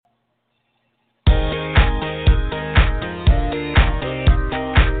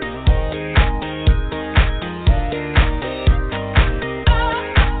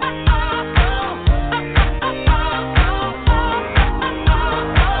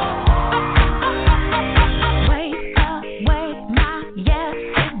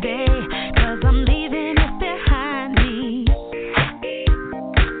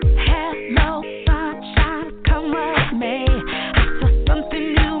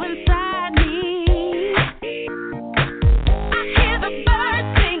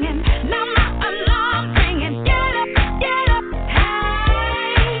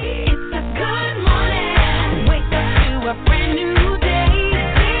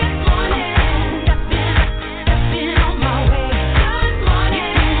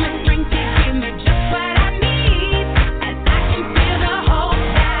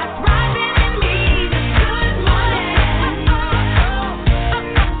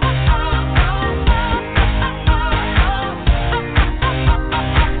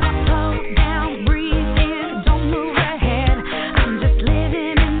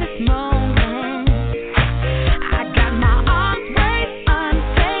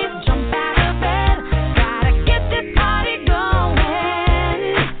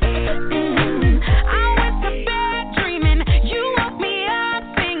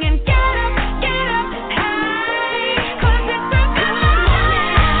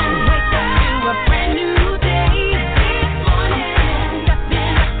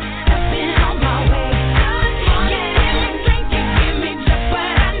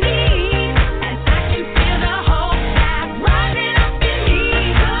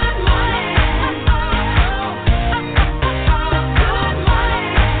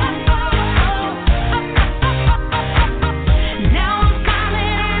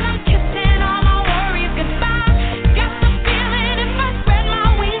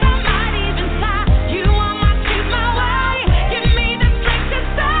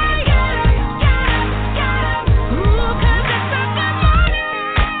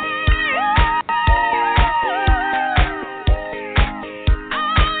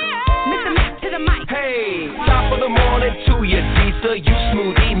of the morning to you, Disa. You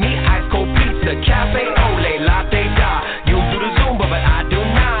smoothie, me ice cold pizza, cafe ole, latte da. You do the Zumba, but I do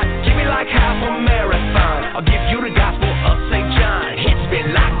not. Give me like half a marathon. I'll give you the gospel of St. John. Hits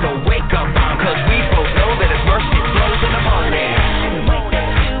been like a wake up bomb, 'cause we both know that His mercy flows in the morning.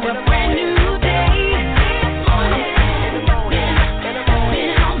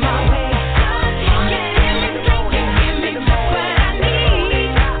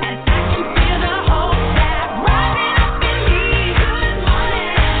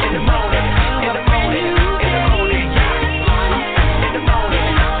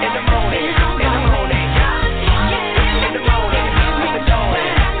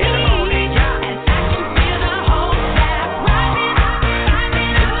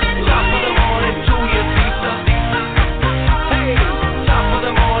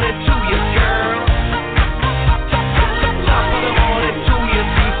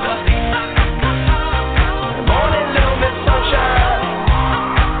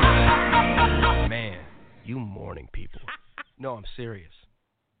 Serious.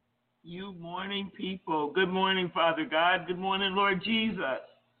 You morning people. Good morning, Father God. Good morning, Lord Jesus.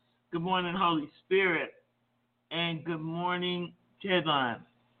 Good morning, Holy Spirit. And good morning, Tedline.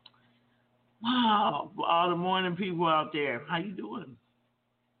 Wow, all the morning people out there. How you doing?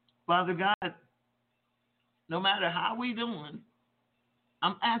 Father God, no matter how we doing,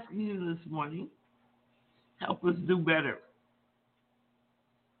 I'm asking you this morning, help us do better.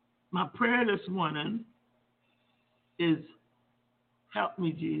 My prayer this morning is, help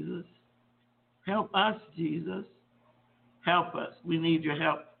me, Jesus. Help us, Jesus. Help us. We need your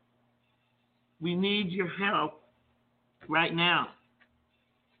help. We need your help right now.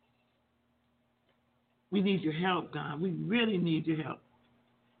 We need your help, God. We really need your help.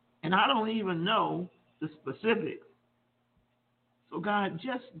 And I don't even know the specifics. So, God,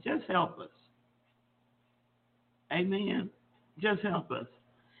 just help us. Amen. Just help us.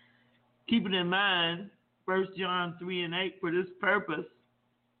 Keep it in mind, 1 John 3:8, for this purpose,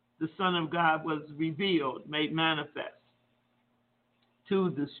 the Son of God was revealed, made manifest, to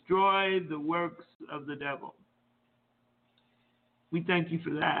destroy the works of the devil. We thank you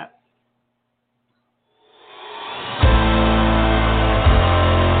for that.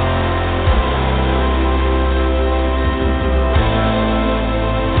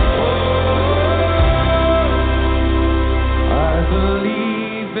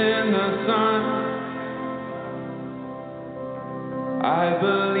 I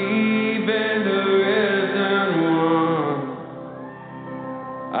believe in the risen one.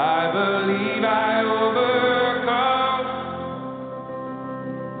 I believe I overcome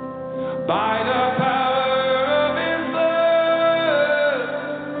by the power of His blood.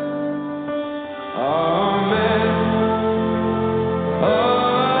 Amen.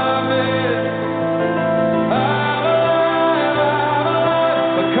 Amen. I'm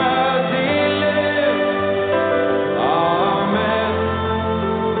alive because He lives. Amen.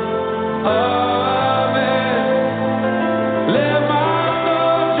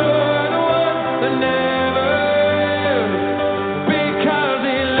 Because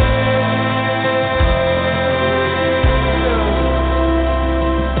He lives.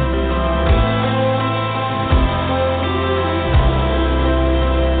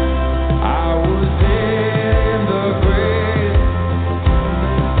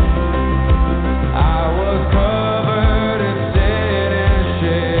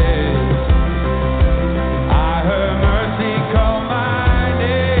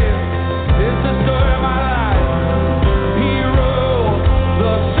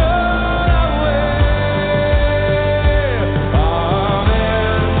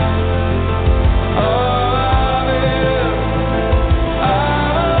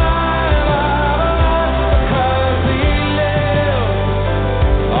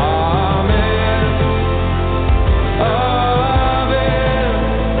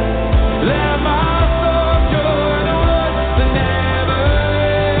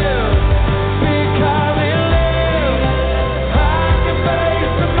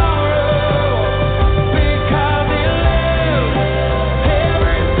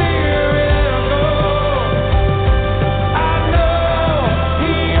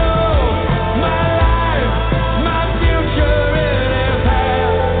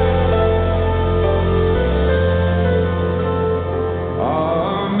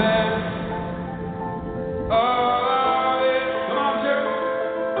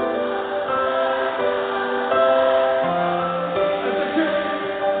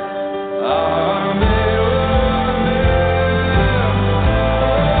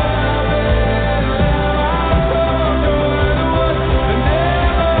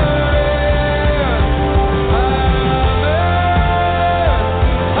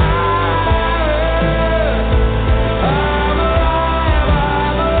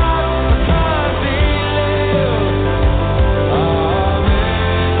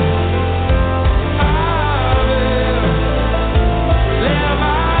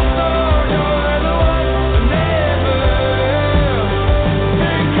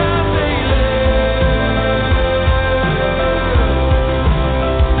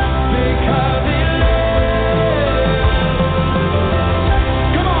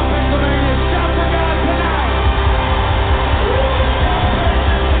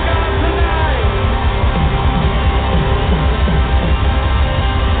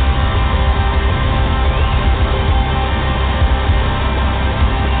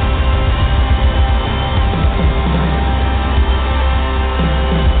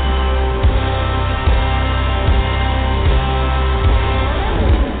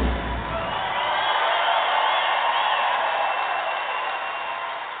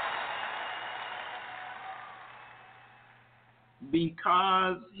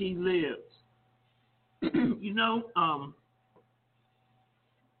 because he lives. You know,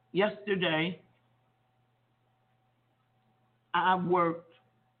 yesterday I worked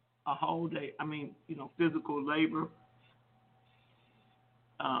a whole day. I mean, you know, physical labor.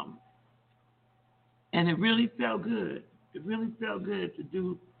 And it really felt good. It really felt good to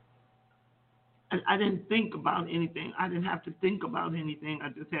do. And I didn't think about anything. I didn't have to think about anything. I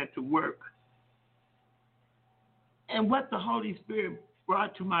just had to work. And what the Holy Spirit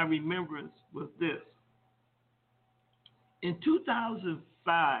brought to my remembrance was this. In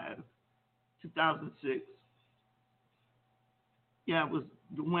 2005, 2006, yeah, it was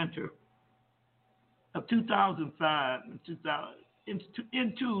the winter of 2005 and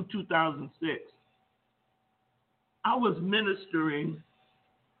into 2006, I was ministering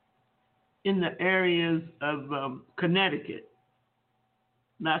in the areas of Connecticut,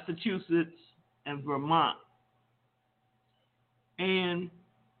 Massachusetts, and Vermont. And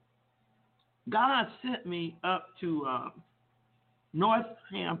God sent me up to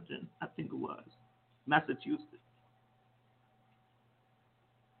Northampton, I think it was, Massachusetts.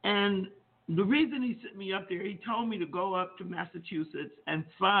 And the reason he sent me up there, he told me to go up to Massachusetts and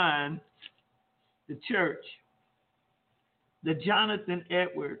find the church that Jonathan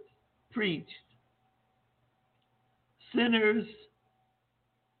Edwards preached, Sinners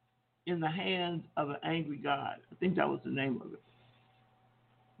in the Hands of an Angry God. I think that was the name of it.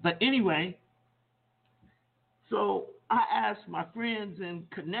 But anyway, so I asked my friends in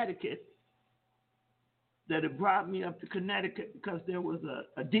Connecticut that had brought me up to Connecticut because there was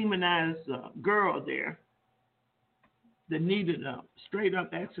a demonized girl there that needed a straight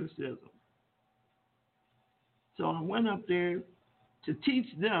up exorcism. So I went up there to teach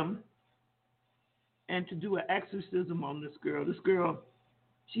them and to do an exorcism on this girl. This girl,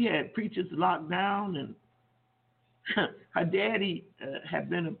 she had preachers locked down, and her daddy had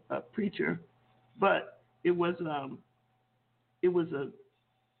been a preacher, but it was a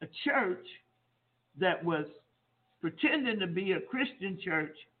church that was pretending to be a Christian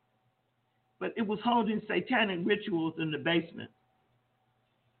church, but it was holding satanic rituals in the basement.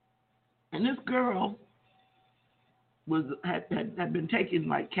 And this girl had been taken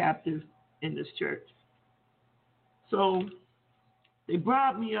like captive in this church. So they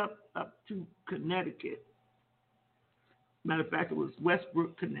brought me up to Connecticut. Matter of fact, it was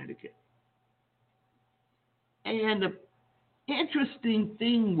Westbrook, Connecticut. And the interesting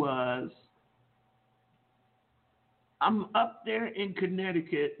thing was, I'm up there in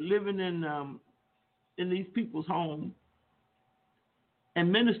Connecticut, living in these people's home, and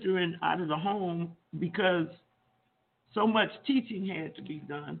ministering out of the home because so much teaching had to be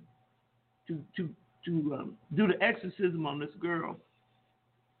done to do the exorcism on this girl.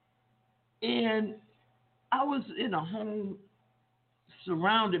 And I was in a home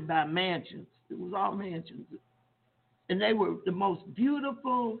surrounded by mansions. It was all mansions. And they were the most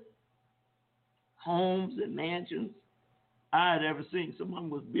beautiful homes and mansions I had ever seen. Some of them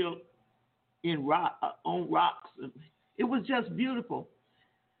was built in on rocks. And it was just beautiful.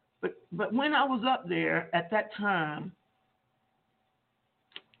 But when I was up there at that time,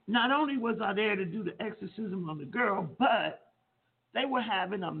 not only was I there to do the exorcism on the girl, but they were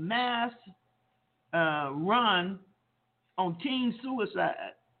having a mass run on teen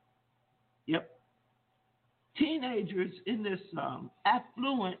suicide. Yep. Teenagers in this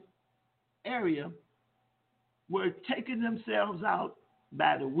affluent area were taking themselves out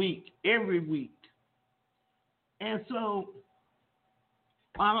by the week, every week. And so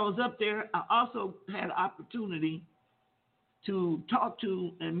while I was up there, I also had an opportunity to talk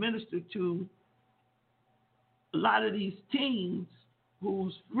to and minister to a lot of these teens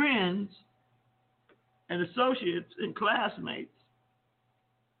whose friends and associates and classmates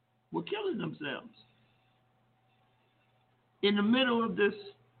were killing themselves in the middle of this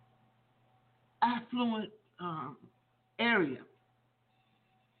affluent area.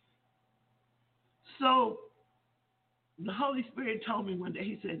 So the Holy Spirit told me one day,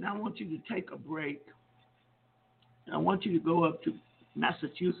 he said, now I want you to take a break. And I want you to go up to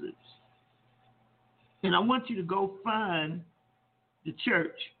Massachusetts. And I want you to go find the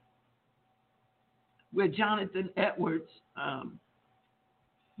church where Jonathan Edwards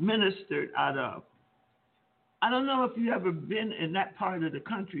ministered out of. I don't know if you've ever been in that part of the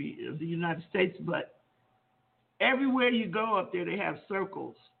country, of the United States, but everywhere you go up there, they have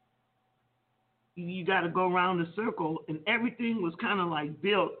circles. You got to go around the circle, and everything was kind of like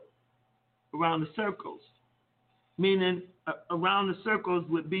built around the circles, meaning around the circles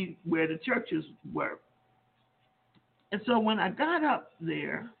would be where the churches were. And so when I got up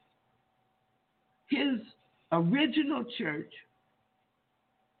there, his original church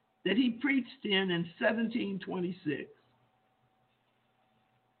that he preached in 1726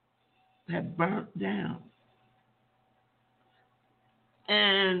 had burnt down.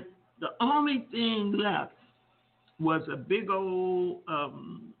 And the only thing left was a big old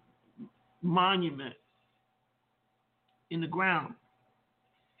monument in the ground.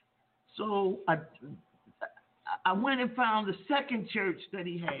 So I went and found the second church that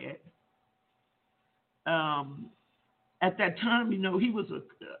he had. At that time, he was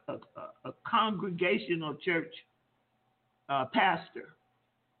a congregational church pastor,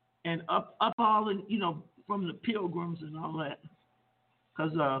 and up all in, from the Pilgrims and all that,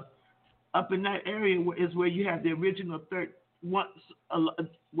 because up in that area is where you have the original you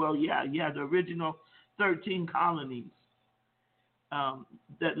had the original 13 colonies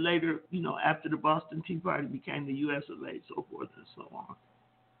that later, after the Boston Tea Party became the U.S. of A., so forth and so on.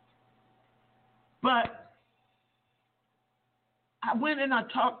 But I went and I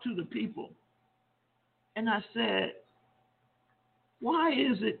talked to the people, and I said, why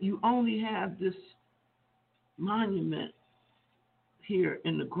is it you only have this monument here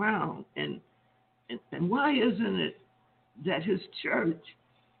in the ground, and why isn't it that his church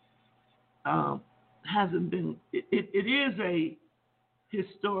hasn't been, it is a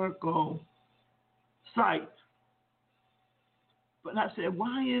historical site, but I said,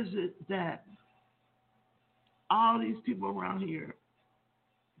 why is it that all these people around here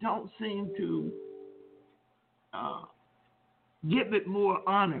don't seem to give it more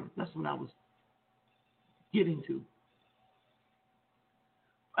honor? That's what I was getting to.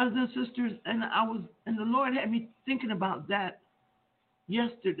 Brothers and sisters, and the Lord had me thinking about that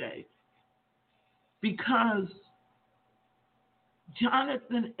yesterday, because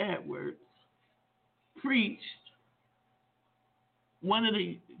Jonathan Edwards preached one of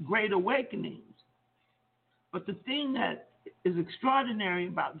the Great Awakenings. But the thing that is extraordinary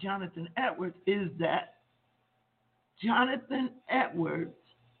about Jonathan Edwards is that Jonathan Edwards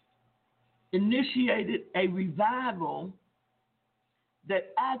initiated a revival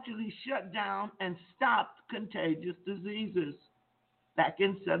that actually shut down and stopped contagious diseases back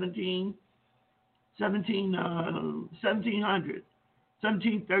in 1700,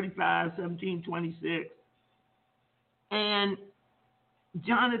 1735, 1726. And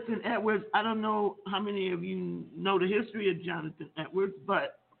Jonathan Edwards, I don't know how many of you know the history of Jonathan Edwards,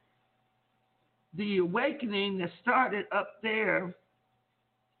 but the awakening that started up there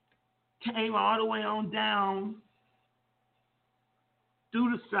came all the way on down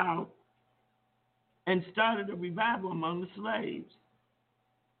through the South and started a revival among the slaves.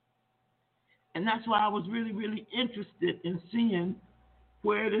 And that's why I was really, really interested in seeing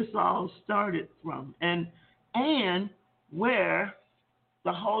where this all started from, and where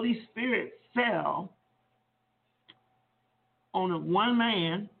the Holy Spirit fell on one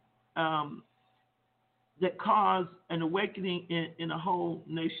man that caused an awakening in a whole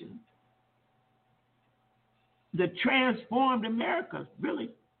nation that transformed America, really.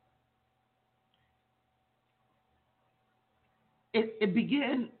 It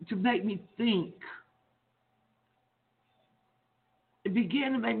began to make me think. It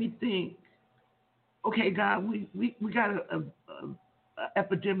began to make me think, okay, God, we got a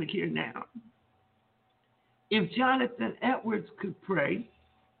epidemic here now. If Jonathan Edwards could pray,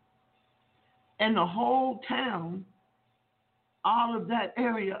 and the whole town, all of that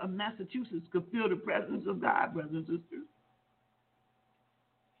area of Massachusetts could feel the presence of God, brothers and sisters.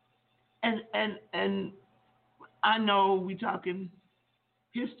 And I know we're talking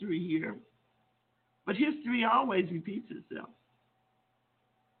history here, but history always repeats itself.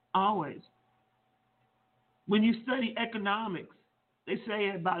 Always. When you study economics, they say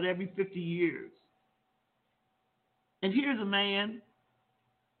about every 50 years. And here's a man,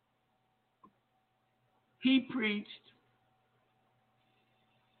 he preached,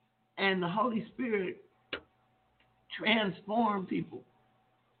 and the Holy Spirit transformed people.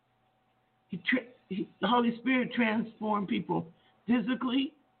 The Holy Spirit transformed people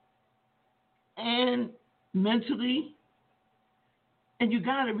physically and mentally. And you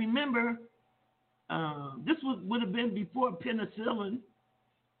got to remember, this would have been before penicillin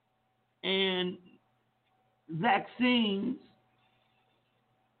and vaccines.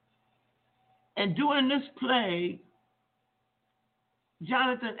 And during this plague,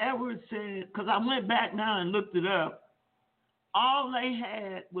 Jonathan Edwards said, because I went back now and looked it up, all they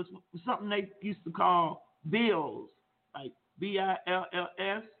had was something they used to call bills, like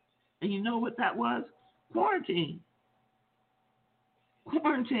BILLS. And you know what that was? Quarantine.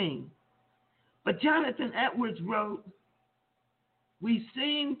 Quarantine. But Jonathan Edwards wrote, "We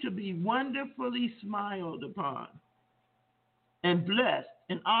seem to be wonderfully smiled upon and blessed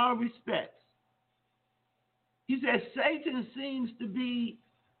in all respects. He says Satan seems to be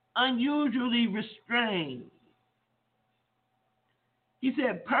unusually restrained. He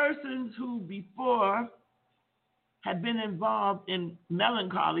said persons who before had been involved in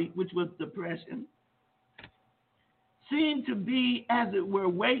melancholy, which was depression, seemed to be, as it were,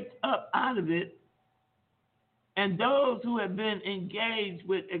 waked up out of it, and those who had been engaged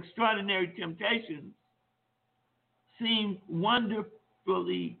with extraordinary temptations seemed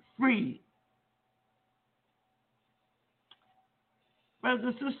wonderfully free.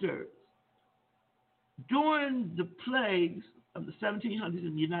 Brothers and sisters, during the plagues of the 1700s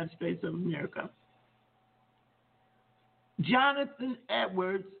in the United States of America, Jonathan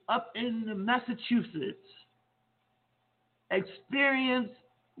Edwards up in Massachusetts experienced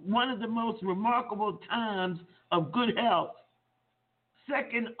one of the most remarkable times of good health,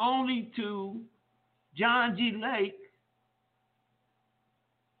 second only to John G. Lake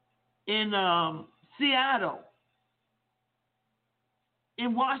in Seattle.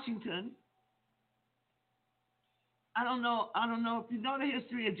 In Washington, I don't know if you know the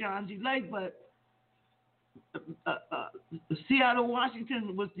history of John G. Lake, but Seattle,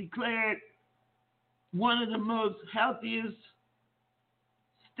 Washington was declared one of the most healthiest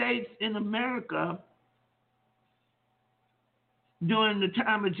states in America during the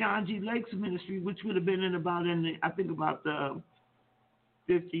time of John G. Lake's ministry, which would have been about the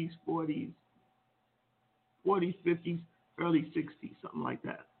 50s, 40s, 50s, early 60s, something like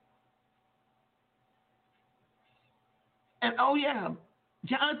that. And oh yeah,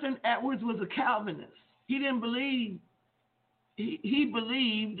 Jonathan Edwards was a Calvinist. He didn't believe, he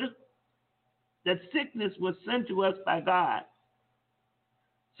believed that sickness was sent to us by God.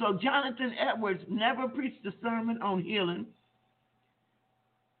 So Jonathan Edwards never preached a sermon on healing.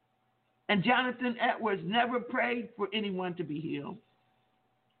 And Jonathan Edwards never prayed for anyone to be healed.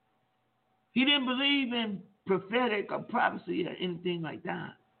 He didn't believe in prophetic or prophecy or anything like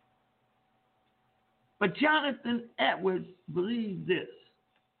that. But Jonathan Edwards believed this,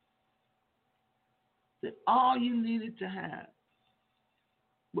 that all you needed to have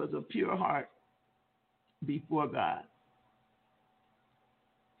was a pure heart before God.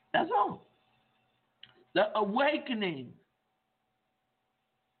 That's all. The awakening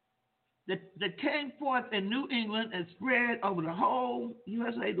that came forth in New England and spread over the whole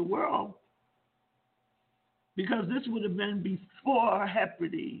USA, the world, because this would have been before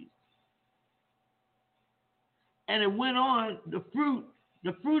Hebrides. And it went on, the fruit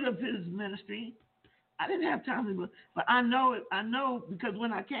of his ministry. I didn't have time to, but I know because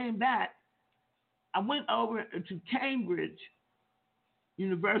when I came back, I went over to Cambridge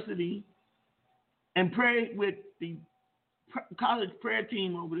University and prayed with the college prayer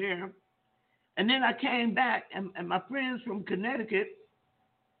team over there. And then I came back, and my friends from Connecticut,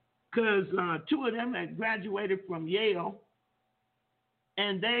 because two of them had graduated from Yale,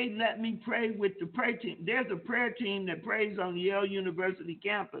 and they let me pray with the prayer team. There's a prayer team that prays on Yale University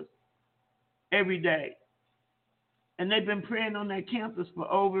campus every day. And they've been praying on that campus for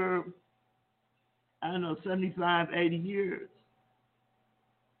over, 75, 80 years.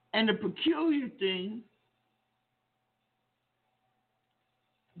 And the peculiar thing,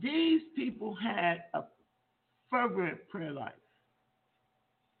 these people had a fervent prayer life.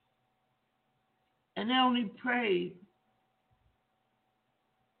 And they only prayed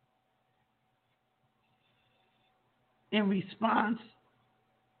in response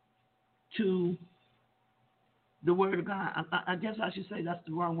to the Word of God. I guess I should say that's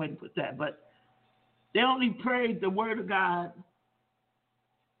the wrong way to put that, but they only prayed the Word of God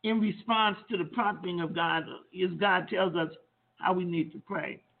in response to the prompting of God, as God tells us how we need to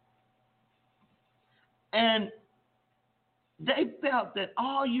pray. And they felt that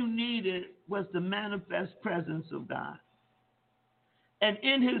all you needed was the manifest presence of God. And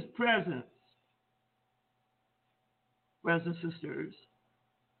in his presence, brothers and sisters,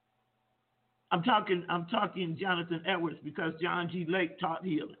 I'm talking Jonathan Edwards, because John G. Lake taught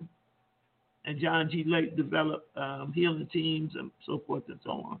healing. And John G. Lake developed healing teams and so forth and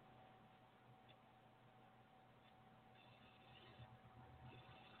so on.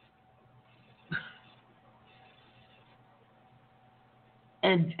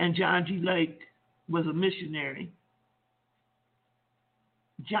 And John G. Lake was a missionary.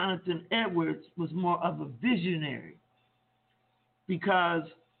 Jonathan Edwards was more of a visionary, because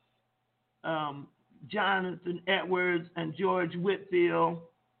Jonathan Edwards and George Whitefield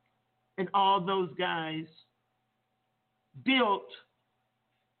and all those guys built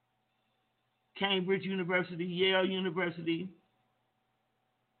Cambridge University, Yale University.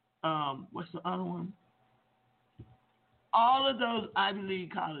 What's the other one? All of those Ivy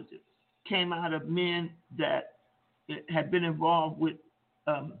League colleges came out of men that had been involved with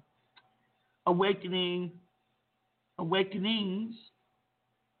awakenings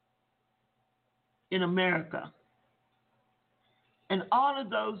in America. And all of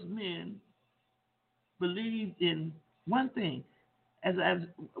those men believed in one thing. As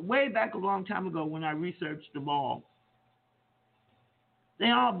way back a long time ago when I researched them all,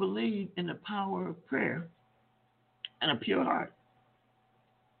 they all believed in the power of prayer and a pure heart.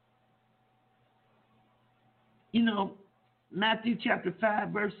 You know, Matthew chapter 5,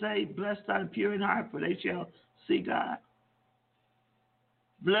 verse 8, blessed are the pure in heart, for they shall see God.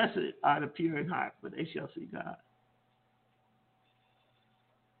 Blessed are the pure in heart, for they shall see God.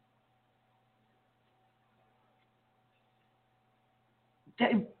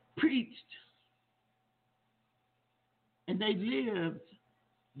 They preached and they lived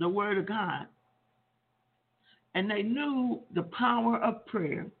the word of God. And they knew the power of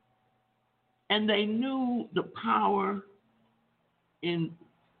prayer. And they knew the power in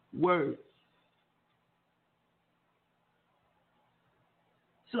words.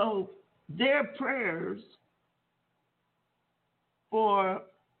 So their prayers for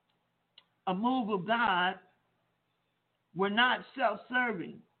a move of God were not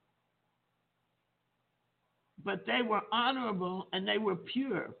self-serving, but they were honorable and they were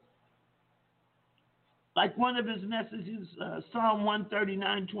pure. Like one of his messages, Psalm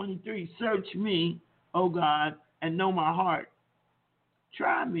 139:23, search me, O God, and know my heart.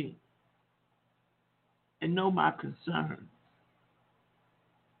 Try me and know my concern.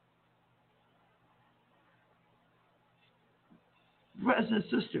 Brothers and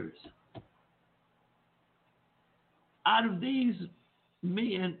sisters, out of these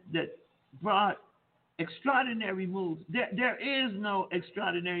men that brought extraordinary moves, there is no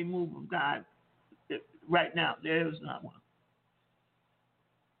extraordinary move of God right now. There is not one.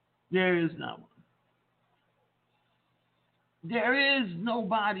 There is not one. There is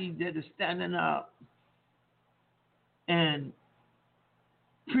nobody that is standing up and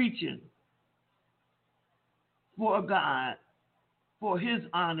preaching for God, for his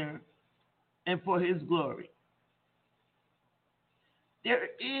honor, and for his glory. There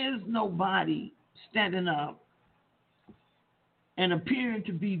is nobody standing up and appearing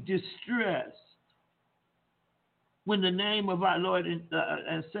to be distressed when the name of our Lord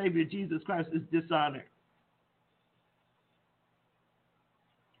and Savior Jesus Christ is dishonored.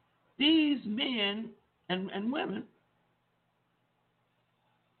 These men and women,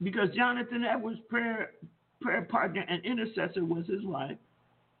 because Jonathan Edwards' prayer partner and intercessor was his wife,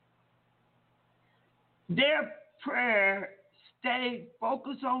 their prayer stayed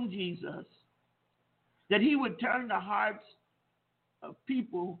focused on Jesus, that he would turn the hearts of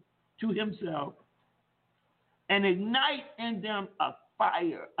people to himself and ignite in them a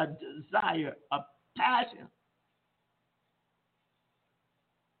fire, a desire, a passion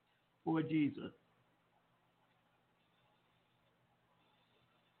for Jesus.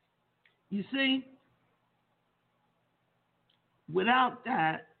 You see, without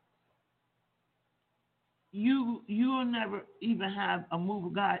that, you'll never even have a move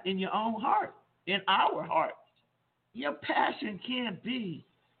of God in your own heart, in our hearts. Your passion can't be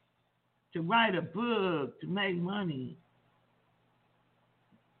to write a book, to make money.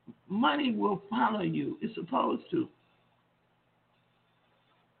 Money will follow you. It's supposed to.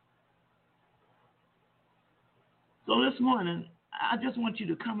 So this morning, I just want you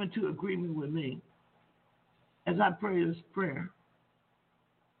to come into agreement with me as I pray this prayer.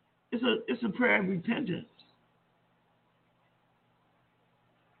 It's a prayer of repentance.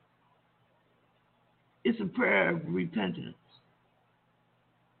 It's a prayer of repentance.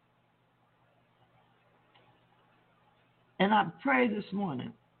 And I pray this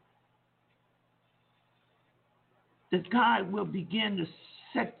morning that God will begin to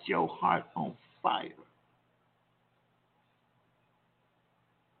set your heart on fire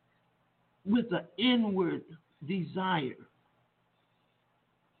with an inward desire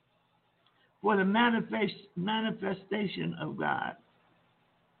for the manifestation of God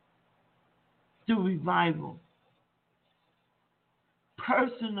through revival,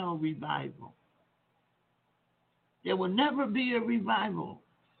 personal revival. There will never be a revival.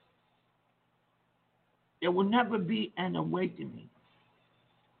 There will never be an awakening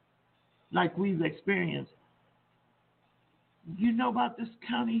like we've experienced. You know about this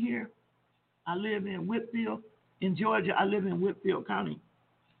county here? I live in Whitfield. In Georgia, I live in Whitfield County.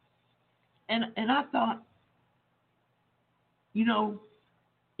 And I thought, you know,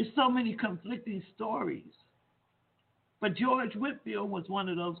 there's so many conflicting stories. But George Whitfield was one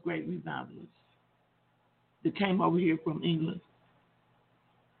of those great revivalists. that came over here from England,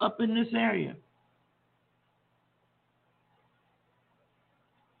 up in this area.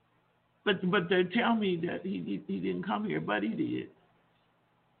 But they tell me that he didn't come here, but he did.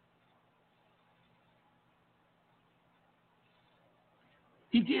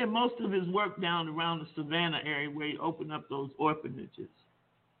 He did most of his work down around the Savannah area where he opened up those orphanages.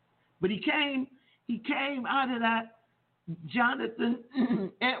 But he came out of that Jonathan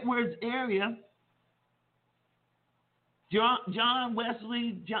Edwards area. John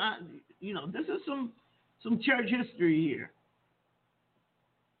Wesley, this is some church history here.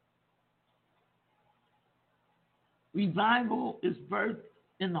 Revival is birthed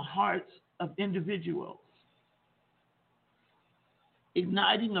in the hearts of individuals,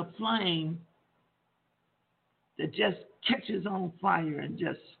 igniting a flame that just catches on fire and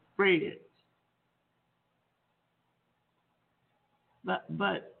just spreads.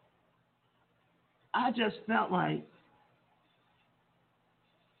 But I just felt like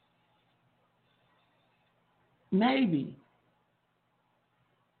maybe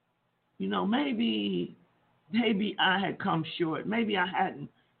I had come short. Maybe I hadn't,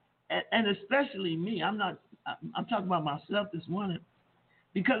 and especially me. I'm talking about myself this morning,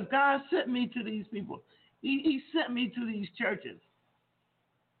 because God sent me to these people. He sent me to these churches.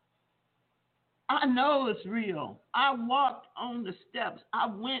 I know it's real. I walked on the steps. I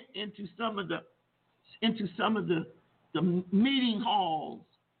went into some of the meeting halls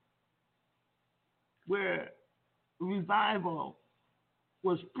where revival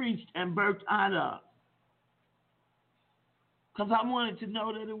was preached and birthed out of, because I wanted to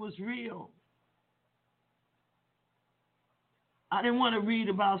know that it was real. I didn't want to read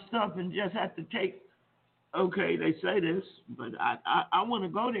about stuff and just have to take, okay, they say this, but I want to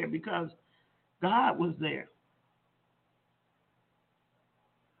go there because God was there.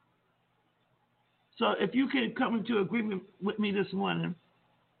 So if you can come into agreement with me this morning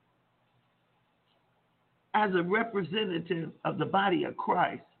as a representative of the body of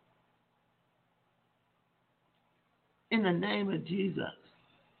Christ, in the name of Jesus,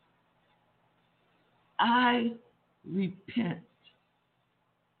 I repent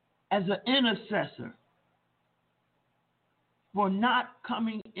as an intercessor for not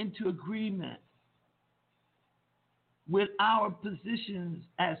coming into agreement with our positions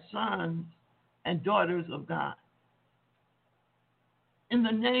as sons and daughters of God. In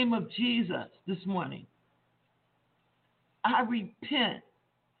the name of Jesus this morning, I repent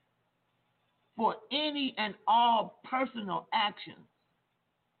for any and all personal actions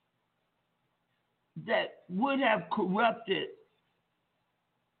that would have corrupted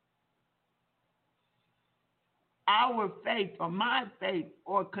our faith or my faith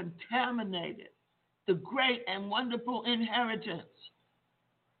or contaminated the great and wonderful inheritance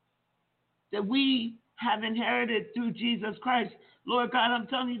that we have inherited through Jesus Christ. Lord God, I'm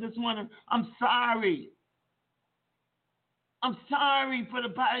telling you this morning, I'm sorry. I'm sorry for the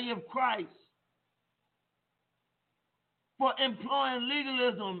body of Christ for employing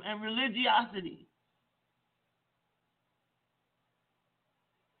legalism and religiosity.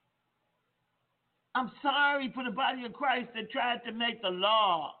 I'm sorry for the body of Christ that tried to make the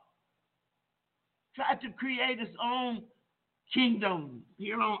law, tried to create its own kingdom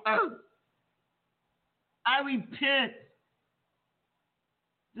here on earth. I repent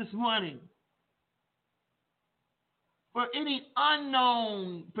this morning for any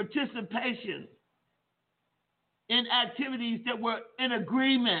unknown participation in activities that were in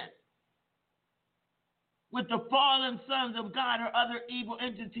agreement with the fallen sons of God or other evil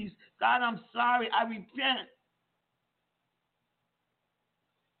entities. God, I'm sorry. I repent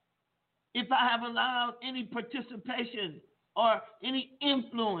if I have allowed any participation or any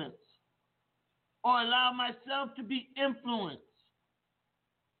influence or allow myself to be influenced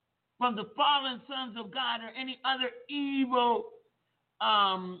from the fallen sons of God or any other evil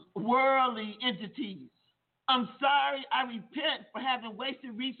worldly entities. I'm sorry. I repent for having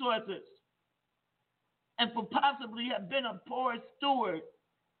wasted resources and for possibly have been a poor steward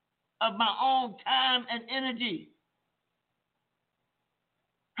of my own time and energy,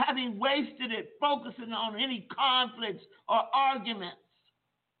 having wasted it focusing on any conflicts or arguments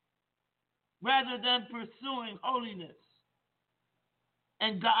rather than pursuing holiness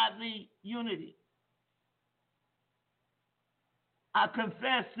and godly unity. I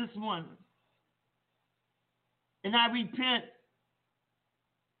confess this morning, and I repent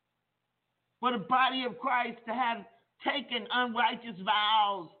for the body of Christ to have taken unrighteous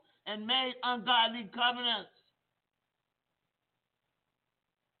vows and made ungodly covenants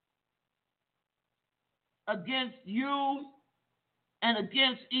against you and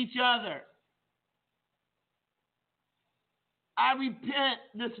against each other. I repent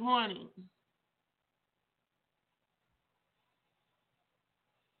this morning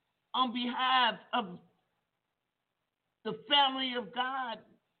on behalf of the family of God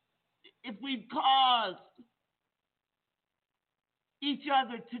if we've caused each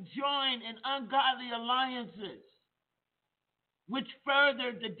other to join in ungodly alliances which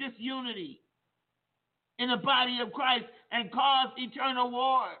furthered the disunity in the body of Christ and caused eternal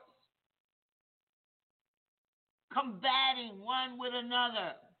wars, combating one with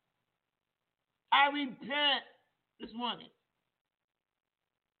another. I repent this morning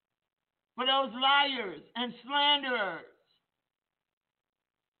for those liars and slanderers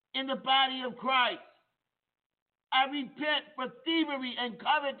in the body of Christ. I repent for thievery and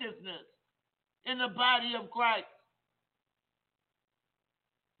covetousness in the body of Christ.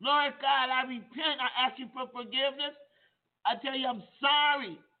 Lord God, I repent. I ask you for forgiveness. I tell you I'm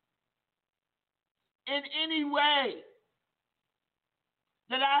sorry in any way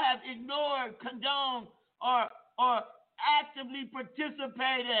that I have ignored, condoned, or actively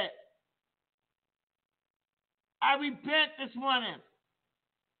participated. I repent this morning.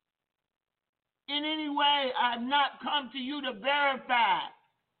 In any way, I have not come to you to verify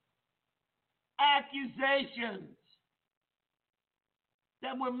accusations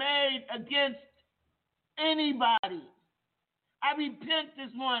that were made against anybody. I repent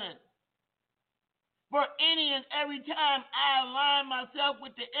this morning for any and every time I align myself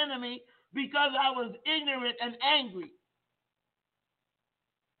with the enemy because I was ignorant and angry.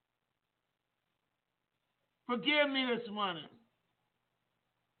 Forgive me this morning.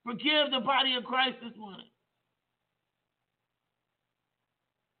 Forgive the body of Christ this morning.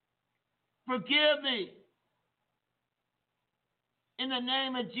 Forgive me in the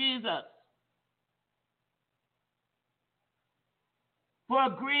name of Jesus for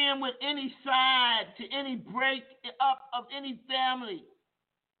agreeing with any side to any break up of any family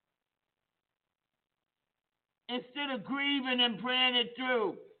instead of grieving and praying it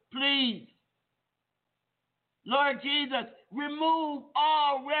through. Please, Lord Jesus, remove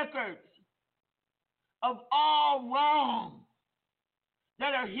all records of all wrong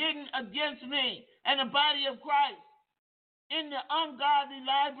that are hidden against me and the body of Christ in the ungodly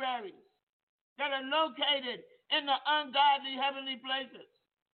libraries that are located in the ungodly heavenly places.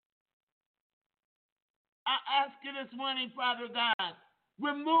 I ask you this morning, Father God,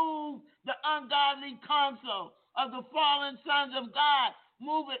 remove the ungodly counsel of the fallen sons of God.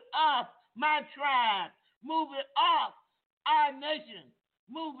 Move it off my tribe. Move it off our nation.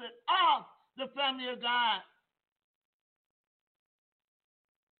 Move it off the family of God.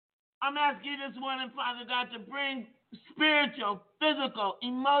 I'm asking you this morning, Father God, to bring spiritual, physical,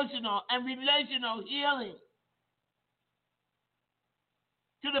 emotional, and relational healing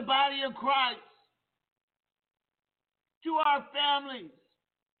to the body of Christ, to our families,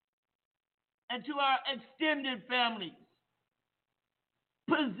 and to our extended families.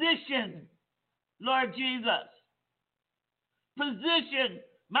 Position, Lord Jesus. Position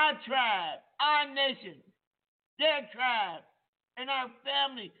my tribe, our nation, their tribe, and our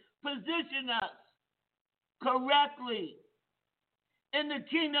family. Position us correctly in the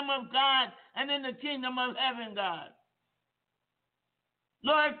kingdom of God and in the kingdom of heaven, God.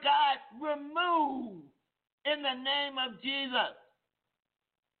 Lord God, remove in the name of Jesus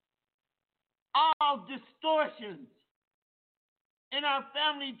all distortions in our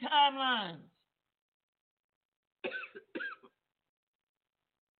family timelines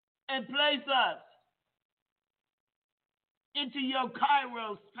and place us into your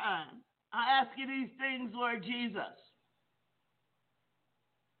Kairos time. I ask you these things, Lord Jesus,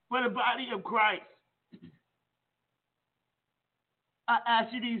 for the body of Christ. I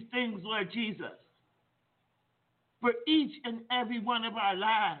ask you these things, Lord Jesus, for each and every one of our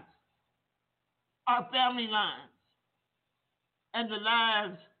lives, our family lines, and the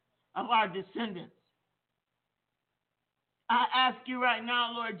lives of our descendants. I ask you right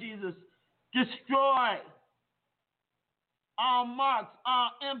now, Lord Jesus, destroy all marks,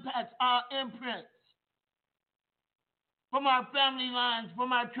 all impacts, all imprints from our family lines,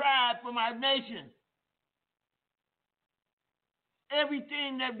 from our tribe, from our nation.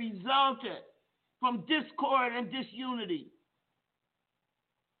 Everything that resulted from discord and disunity.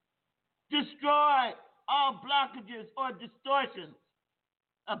 Destroy all blockages or distortions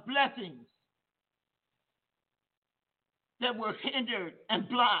of blessings that were hindered and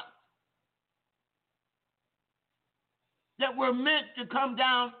blocked, that were meant to come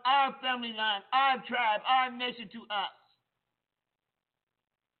down our family line, our tribe, our nation to us.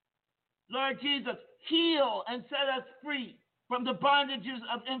 Lord Jesus, heal and set us free from the bondages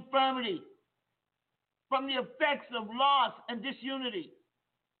of infirmity, from the effects of loss and disunity.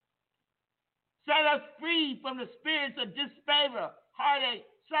 Set us free from the spirits of disfavor, heartache,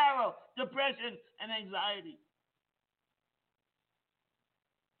 sorrow, depression, and anxiety.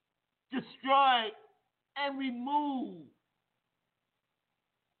 Destroy and remove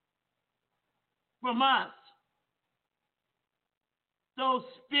from us those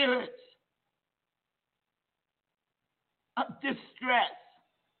spirits of distress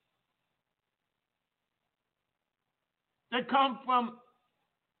that come from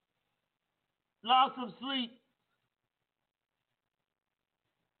loss of sleep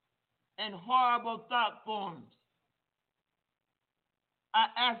and horrible thought forms. I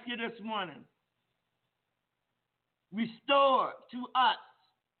ask you this morning, restore to us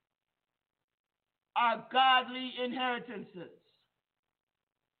our godly inheritances.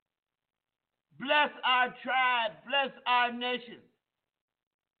 Bless our tribe, bless our nation.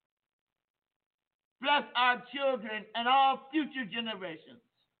 Bless our children and all future generations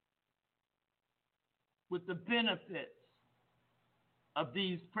with the benefits of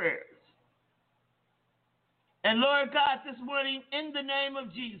these prayers. And Lord God, this morning, in the name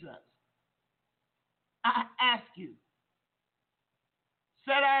of Jesus, I ask you,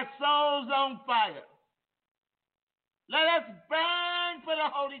 set our souls on fire. Let us burn for the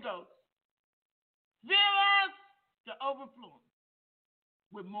Holy Ghost. Fill us to overflowing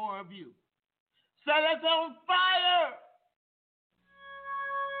with more of you. Set us on fire.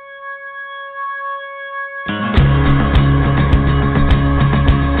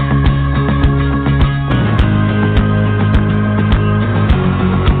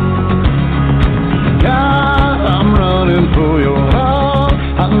 God, I'm running for your heart.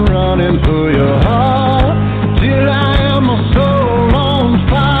 I'm running for your heart. Till I am a soul on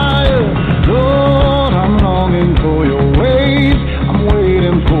fire. Lord, I'm longing for your ways. I'm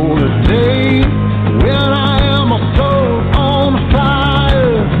waiting for the day when I am a soul on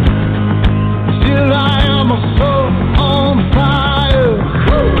fire. Till I am a soul on fire.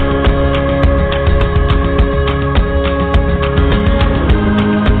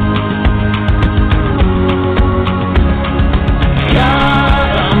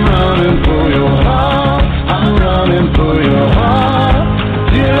 God, I'm running for your heart. I'm running for your heart.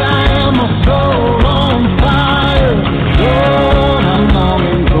 Till I am a soul on fire. Lord, I'm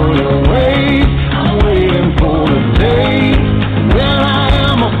longing for your ways. I'm waiting for the day when I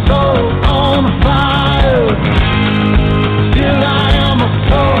am a soul on fire. Till I am a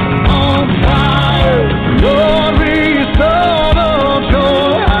soul on fire. Lord, restore the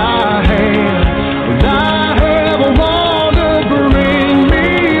joy I had. But I have a wonder bring me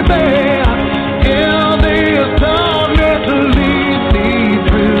back. In this darkness to lead me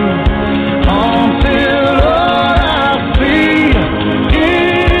through. Until all I see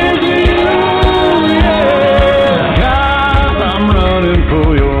is you, yeah. God, I'm running for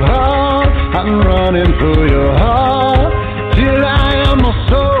your heart. I'm running for your heart. Till I am a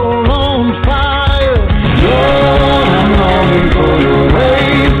soul on fire. Lord, I'm longing for your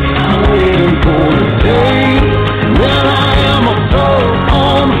ways. I'm waiting for the day when I am a soul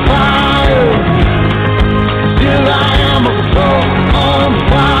on fire. Till I am a soul on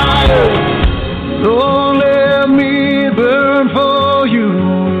fire. Lord, let me burn for you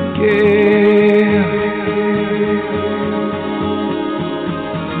again.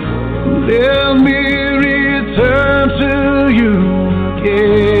 Let me return to you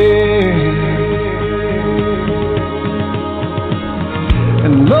again.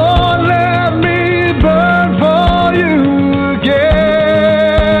 And Lord, let me burn for you again.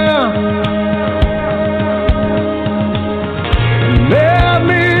 Let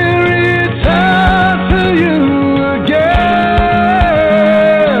me return to you again.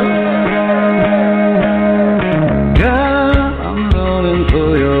 God, I'm running for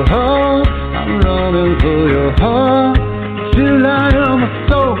your heart. I'm running for your heart. Till I am a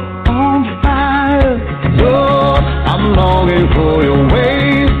soul on fire. Lord, I'm longing for your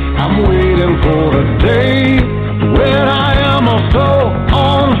ways. I'm waiting for the day when I am a soul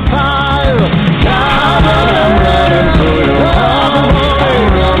on fire. God, I'm running for your heart. I'm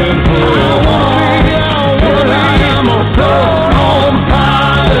running for your heart. Till I am a soul on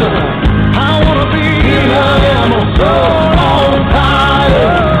fire. I wanna be till I am a soul on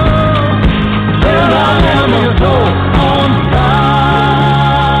fire. Till I am a soul on fire.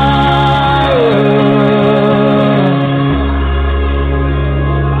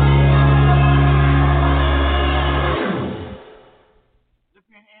 Lift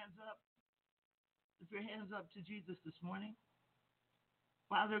your hands up. Lift your hands up to Jesus this morning.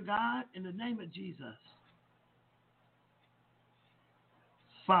 Father God, in the name of Jesus,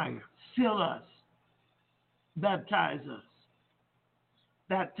 fire, fill us Baptize us.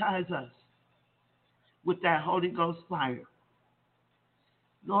 Baptize us with that Holy Ghost fire.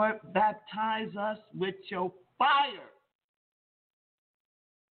 Lord, baptize us with your fire.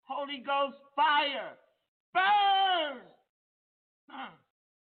 Holy Ghost fire. Burn.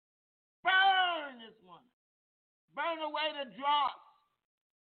 Burn this one. Burn away the dross.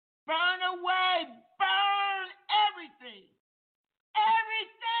 Burn away. Burn everything.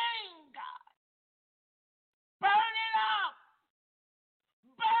 Everything, God. Burn it up.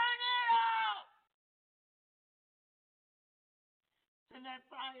 Burn it up. Send that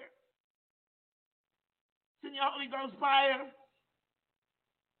fire. Send your Holy Ghost fire.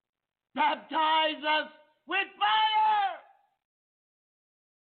 Baptize us with fire.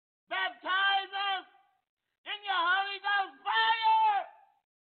 Baptize us in your Holy Ghost fire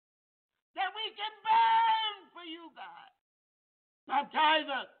that we can burn for you, God. Baptize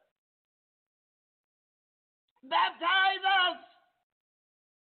us. Baptize us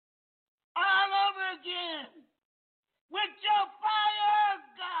all over again with your fire,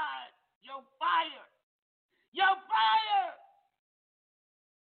 God. Your fire. Your fire.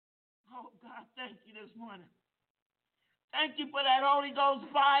 Oh, God, thank you this morning. Thank you for that Holy Ghost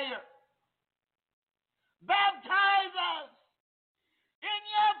fire. Baptize us in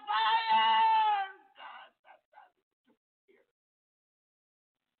your fire. God, baptize us with your fire.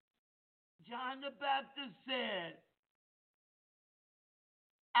 John the Baptist said,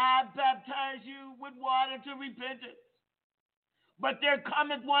 I baptize you with water to repentance, but there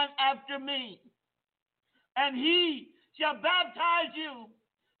cometh one after me, and he shall baptize you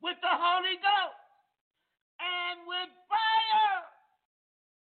with the Holy Ghost and with fire.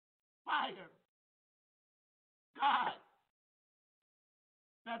 Fire. God,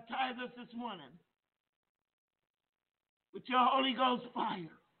 baptize us this morning with your Holy Ghost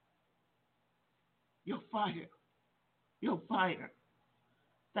fire. Your fire. Your fire.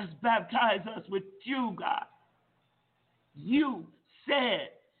 Let's baptize us with you, God. You said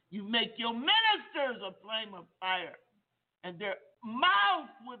you make your ministers a flame of fire, and their mouth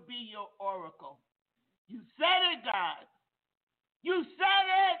would be your oracle. You said it, God. You said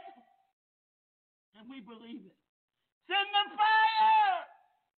it. And we believe it. Send the fire.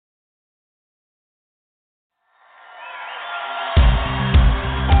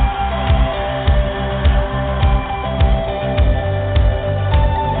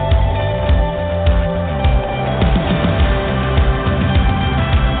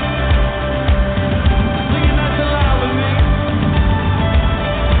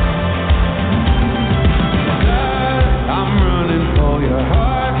 I'm running for your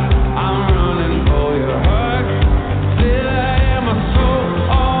heart. Still I am a soul.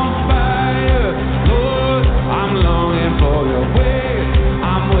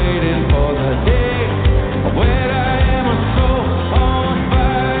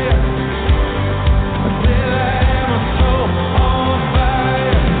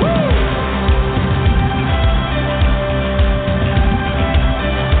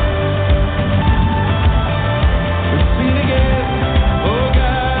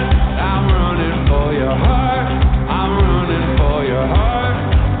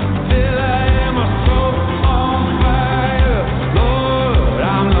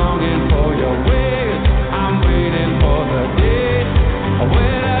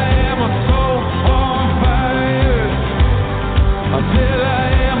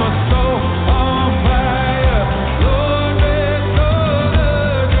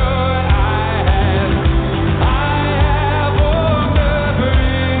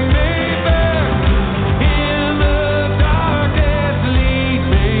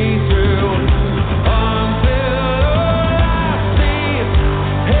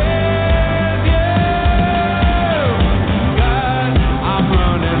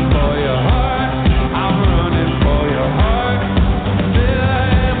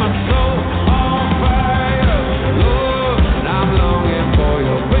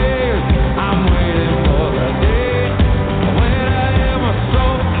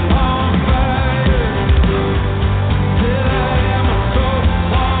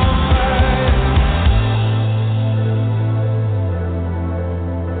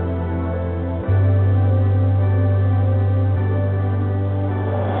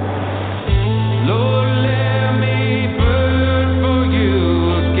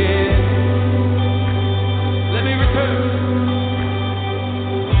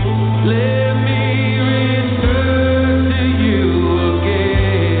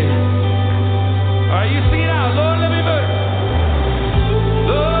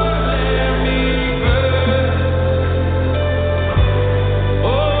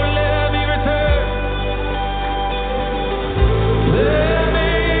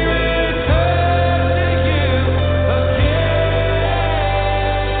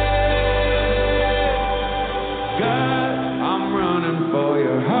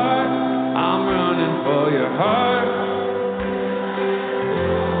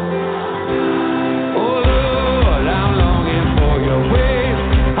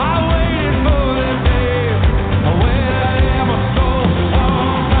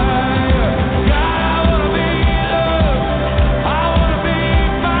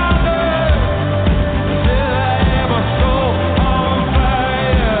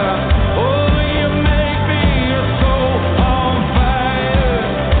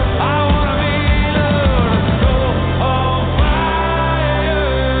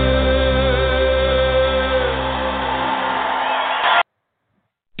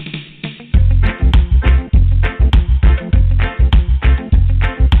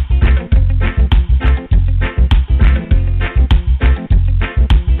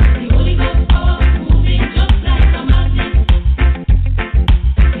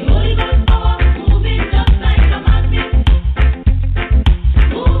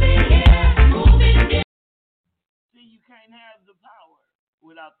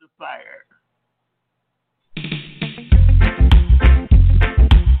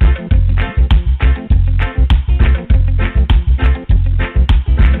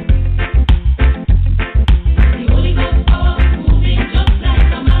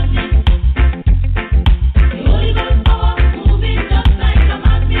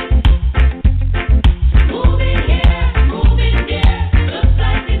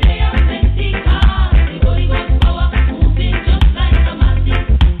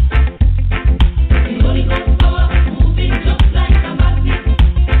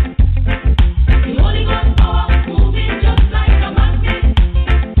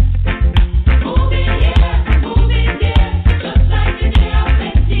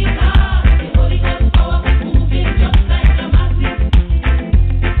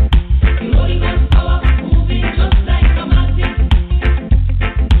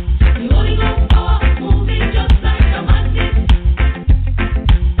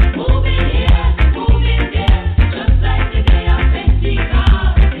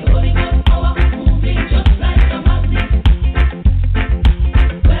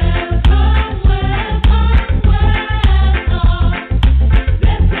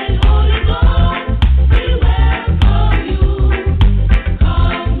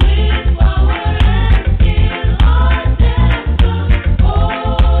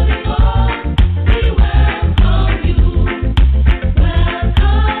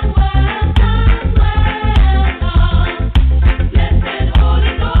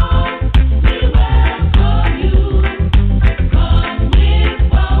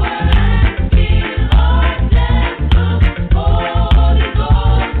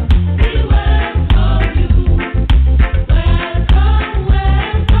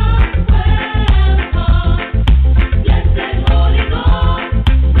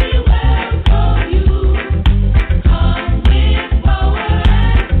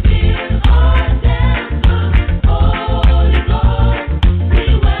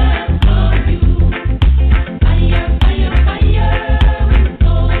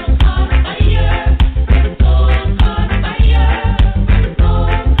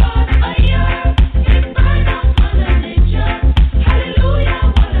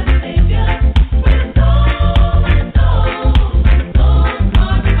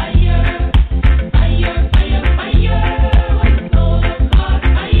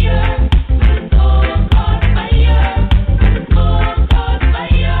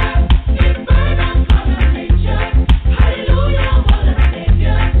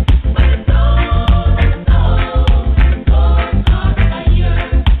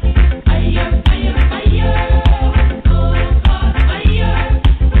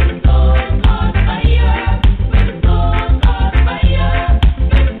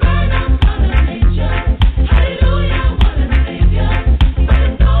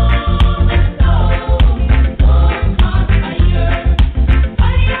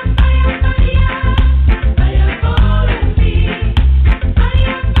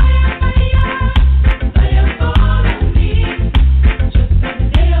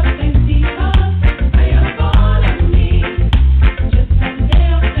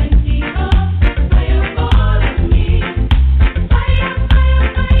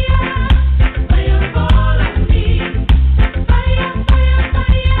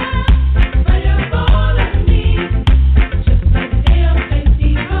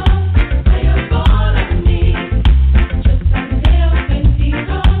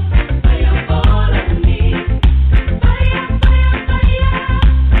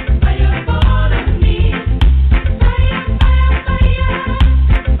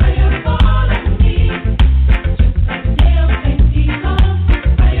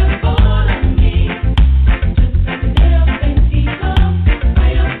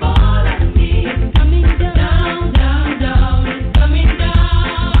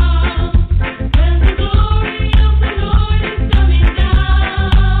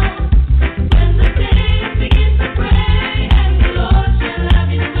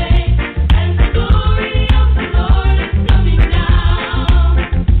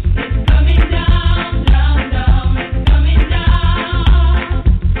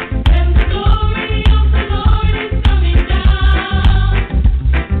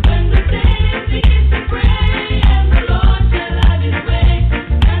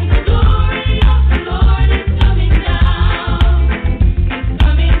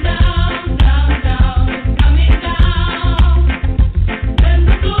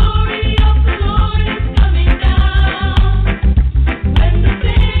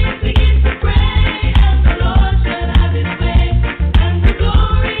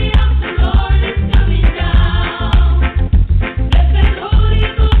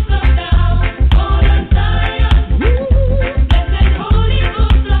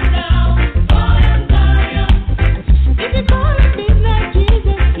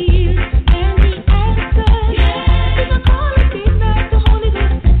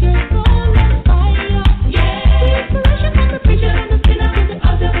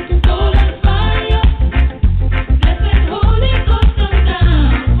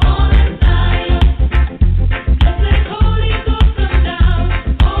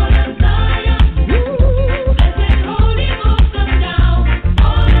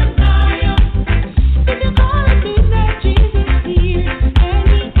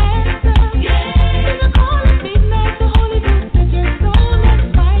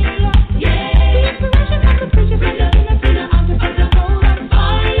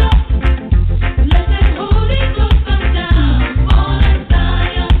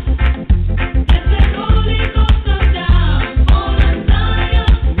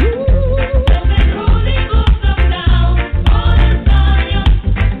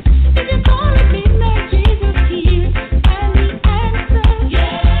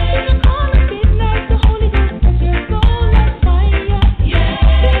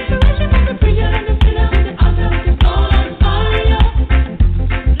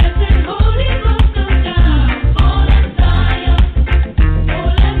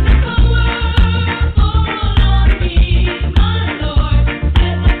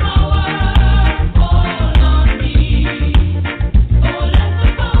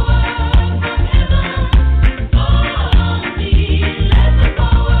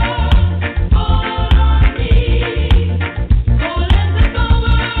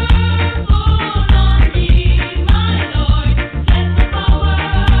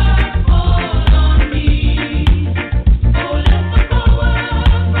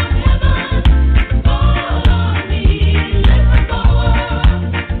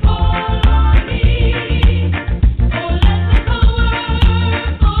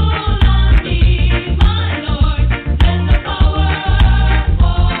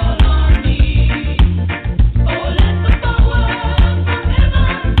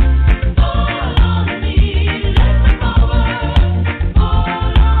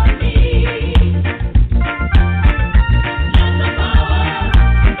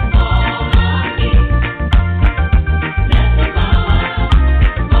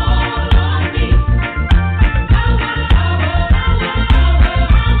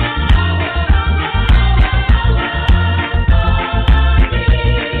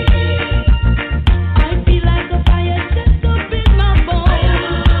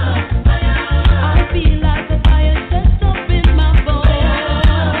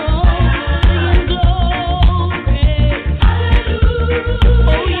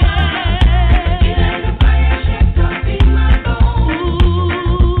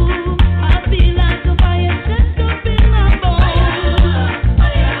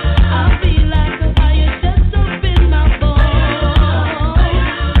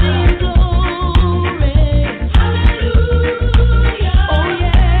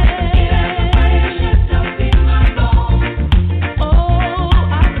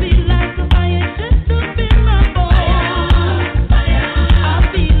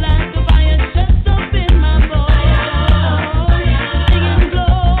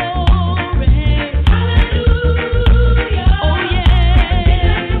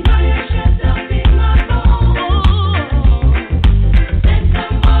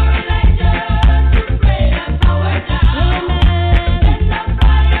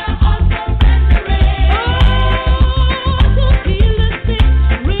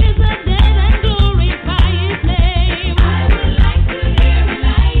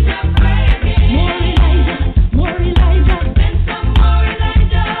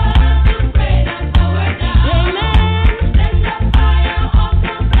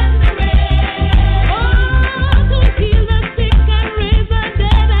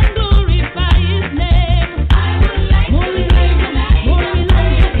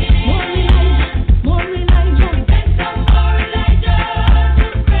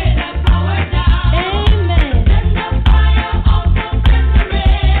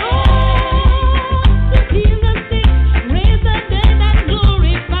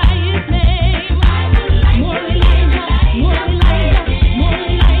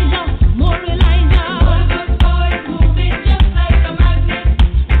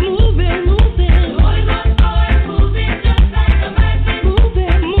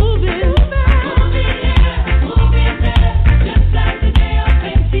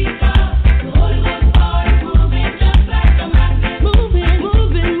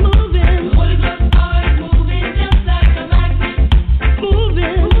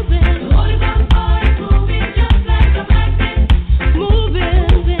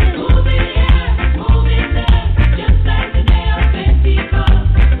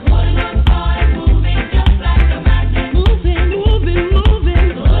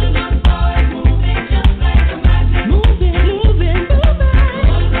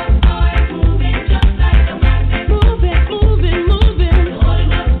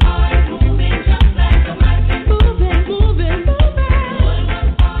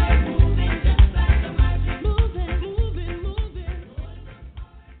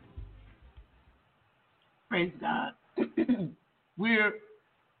 Praise God. We're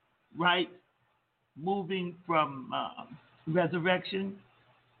moving from Resurrection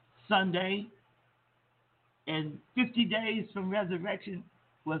Sunday, and 50 days from Resurrection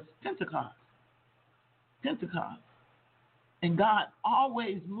was Pentecost. Pentecost. And God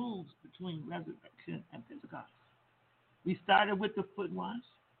always moves between resurrection and Pentecost. We started with the foot wash.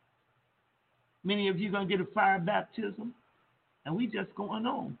 Many of you are going to get a fire baptism, and we just going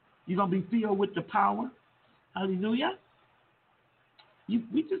on. You're going to be filled with the power. Hallelujah.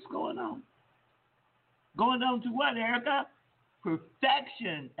 We just going on. Going on to what, Erica?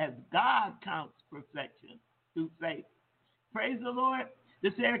 Perfection, as God counts perfection through faith. Praise the Lord.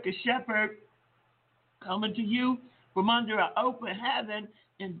 This is Erica Shepherd coming to you from under an open heaven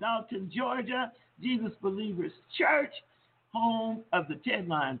in Dalton, Georgia, Jesus Believers Church, home of the Ted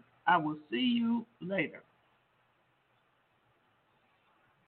Line. I will see you later.